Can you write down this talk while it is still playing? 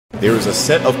There is a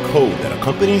set of code that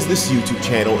accompanies this YouTube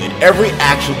channel in every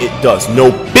action it does. No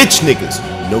bitch niggas,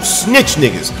 no snitch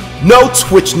niggas, no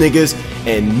Twitch niggas,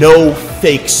 and no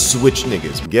fake switch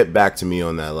niggas. Get back to me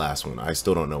on that last one. I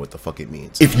still don't know what the fuck it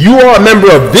means. If you are a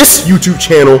member of this YouTube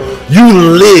channel, you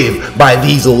live by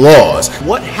these laws.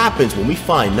 What happens when we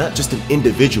find not just an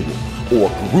individual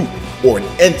or a group or an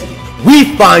entity?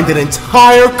 We find an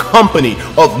entire company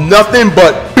of nothing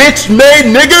but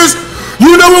bitch-made niggas.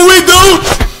 You know what we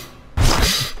do?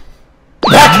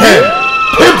 Backhand,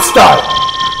 pimp style,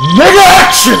 nigga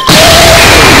action.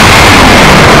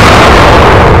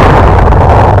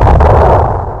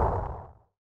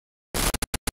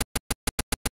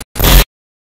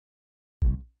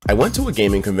 I went to a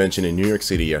gaming convention in New York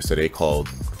City yesterday called,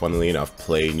 funnily enough,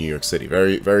 Play New York City.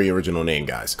 Very original name,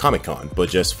 guys. Comic-Con, but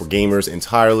just for gamers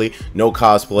entirely. No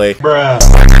cosplay. Bruh.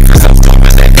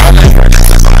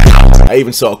 I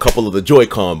even saw a couple of the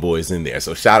Joy-Con boys in there,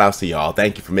 so shout outs to y'all.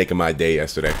 Thank you for making my day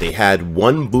yesterday. They had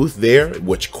one booth there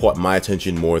which caught my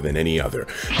attention more than any other.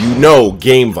 You know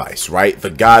Game Vice, right? The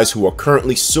guys who are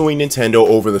currently suing Nintendo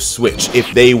over the Switch.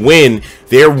 If they win,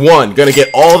 they're one, gonna get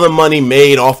all the money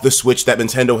made off the Switch that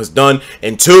Nintendo has done,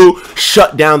 and two,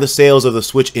 shut down the sales of the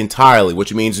Switch entirely,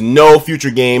 which means no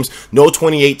future games, no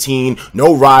 2018,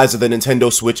 no rise of the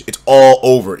Nintendo Switch. It's all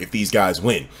over if these guys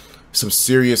win. Some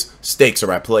serious stakes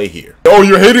are at play here. Oh,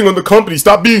 you're hating on the company.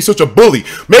 Stop being such a bully.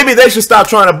 Maybe they should stop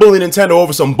trying to bully Nintendo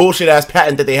over some bullshit ass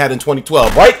patent that they had in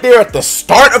 2012. Right there at the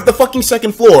start of the fucking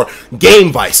second floor,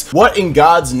 Game Vice. What in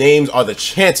God's names are the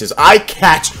chances I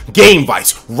catch Game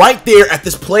Vice right there at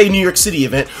this Play New York City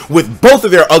event with both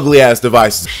of their ugly ass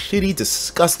devices? Shitty,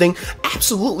 disgusting,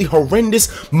 absolutely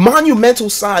horrendous, monumental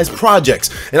sized projects.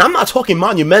 And I'm not talking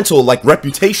monumental like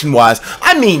reputation wise.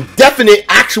 I mean definite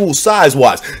actual size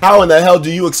wise. How in the hell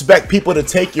do you expect people to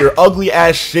take your ugly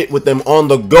ass shit with them on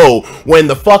the go when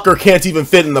the fucker can't even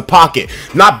fit in the pocket?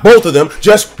 Not both of them,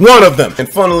 just one of them.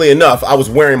 And funnily enough, I was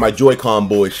wearing my Joy-Con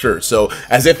boy shirt, so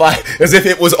as if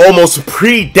it was almost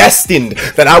predestined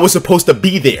that I was supposed to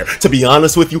be there. To be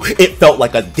honest with you, it felt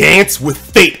like a dance with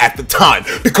fate at the time,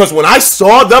 because when I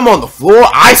saw them on the floor,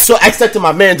 I said to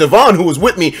my man Devon, who was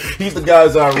with me, he's the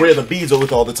guys I wear the beads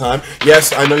with all the time.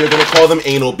 Yes, I know you're gonna call them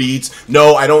anal beads.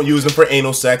 No, I don't use them for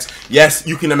anal sex. Yes,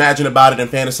 you can imagine about it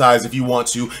and fantasize if you want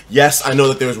to. Yes, I know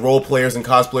that there's role players and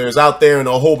cosplayers out there and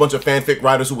a whole bunch of fanfic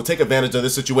writers who will take advantage of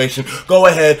this situation. Go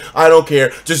ahead, I don't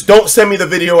care. Just don't send me the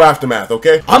video aftermath,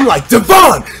 okay? I'm like,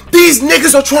 Devon, these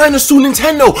niggas are trying to sue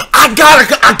Nintendo. I gotta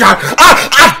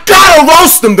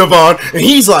roast them, Devon. And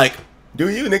he's like, do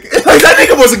you, nigga? Like, that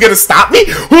nigga wasn't gonna stop me.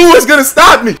 Who was gonna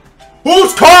stop me?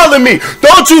 Who's calling me?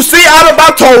 Don't you see I'm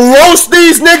about to roast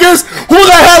these niggas? Who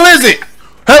the hell is it?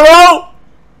 Hello?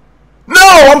 No,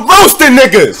 I'm roasting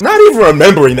niggas! Not even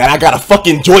remembering that I got a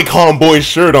fucking Joy-Con boy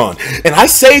shirt on. And I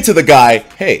say to the guy,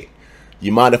 hey,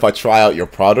 you mind if I try out your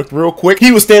product real quick?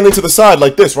 He was standing to the side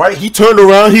like this, right? He turned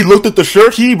around, he looked at the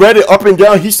shirt, he read it up and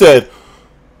down, he said,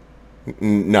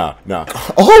 nah.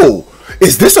 Oh,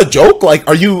 is this a joke? Like,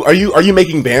 are you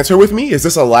making banter with me? Is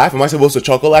this a laugh? Am I supposed to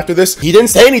chuckle after this? He didn't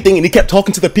say anything and he kept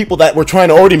talking to the people that were trying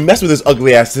to already mess with his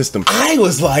ugly ass system. I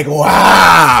was like,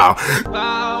 wow.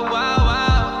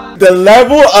 The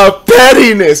level of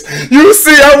pettiness. You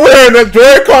see, I'm wearing the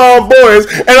Joy-Con boys,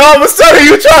 and all of a sudden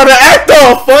you trying to act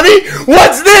all funny?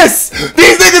 What's this?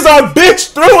 These niggas are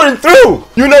bitch through and through.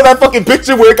 You know that fucking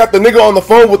picture where it got the nigga on the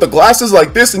phone with the glasses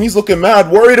like this, and he's looking mad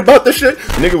worried about the shit?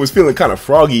 The nigga was feeling kind of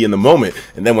froggy in the moment,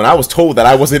 and then when I was told that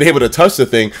I wasn't able to touch the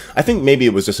thing, I think maybe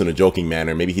it was just in a joking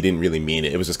manner. Maybe he didn't really mean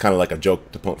it. It was just kind of like a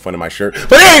joke to poke fun of my shirt.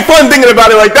 But it ain't fun thinking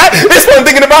about it like that. It's fun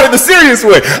thinking about it the serious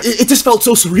way. It just felt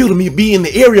so surreal to me to be in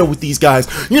the area with these guys.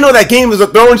 You know that Game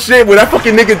of Thrones shit where that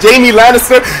fucking nigga Jamie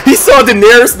Lannister, he saw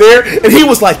Daenerys there and he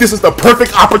was like, this is the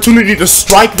perfect opportunity to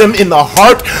strike them in the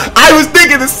heart. I was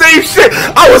thinking the same shit.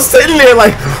 I was sitting there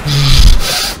like,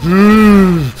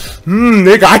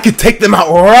 nigga, I could take them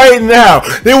out right now.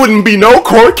 There wouldn't be no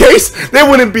court case. There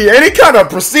wouldn't be any kind of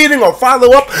proceeding or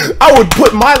follow-up. I would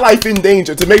put my life in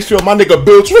danger to make sure my nigga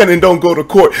Bill Trennan don't go to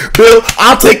court. Bill,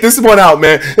 I'll take this one out,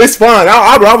 man. It's fine.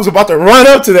 I was about to run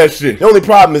up to that shit. The only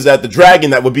problem is that the dragon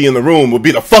that would be in the room would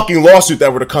be the fucking lawsuit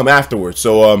that were to come afterwards.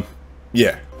 So,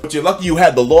 yeah. But you're lucky you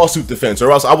had the lawsuit defense,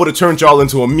 or else I would have turned y'all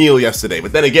into a meal yesterday.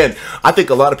 But then again, I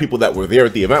think a lot of people that were there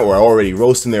at the event were already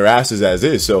roasting their asses as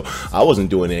is, so I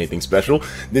wasn't doing anything special.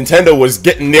 Nintendo was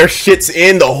getting their shits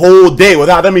in the whole day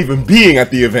without them even being at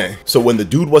the event. So when the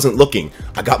dude wasn't looking,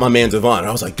 I got my man Devon.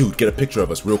 I was like, dude, get a picture of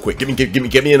us real quick.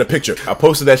 Get me in a picture. I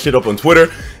posted that shit up on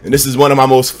Twitter, and this is one of my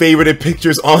most favorited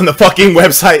pictures on the fucking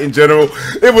website in general.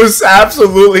 It was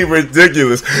absolutely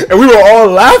ridiculous. And we were all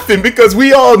laughing because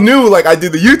we all knew, like, I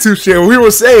did the YouTube share, we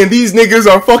were saying these niggas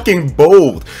are fucking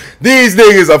bold. These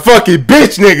niggas are fucking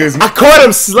bitch niggas. I caught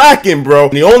them slacking, bro.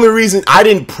 And the only reason I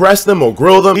didn't press them or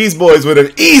grill them, these boys would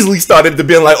have easily started to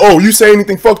be like, oh, you say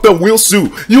anything fucked up, we'll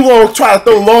sue. You gonna try to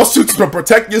throw lawsuits to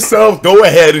protect yourself? Go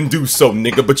ahead and do so,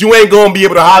 nigga. But you ain't gonna be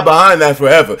able to hide behind that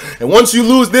forever. And once you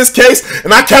lose this case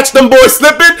and I catch them boys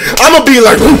slipping, I'ma be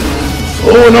like,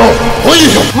 oh no,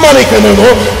 money can no,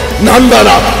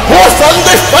 nandana, horse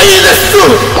de fire.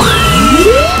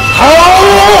 How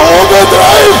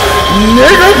overdrive,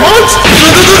 nigga punch.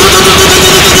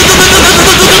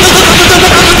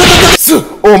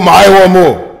 お前はも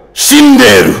う死んで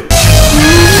いる。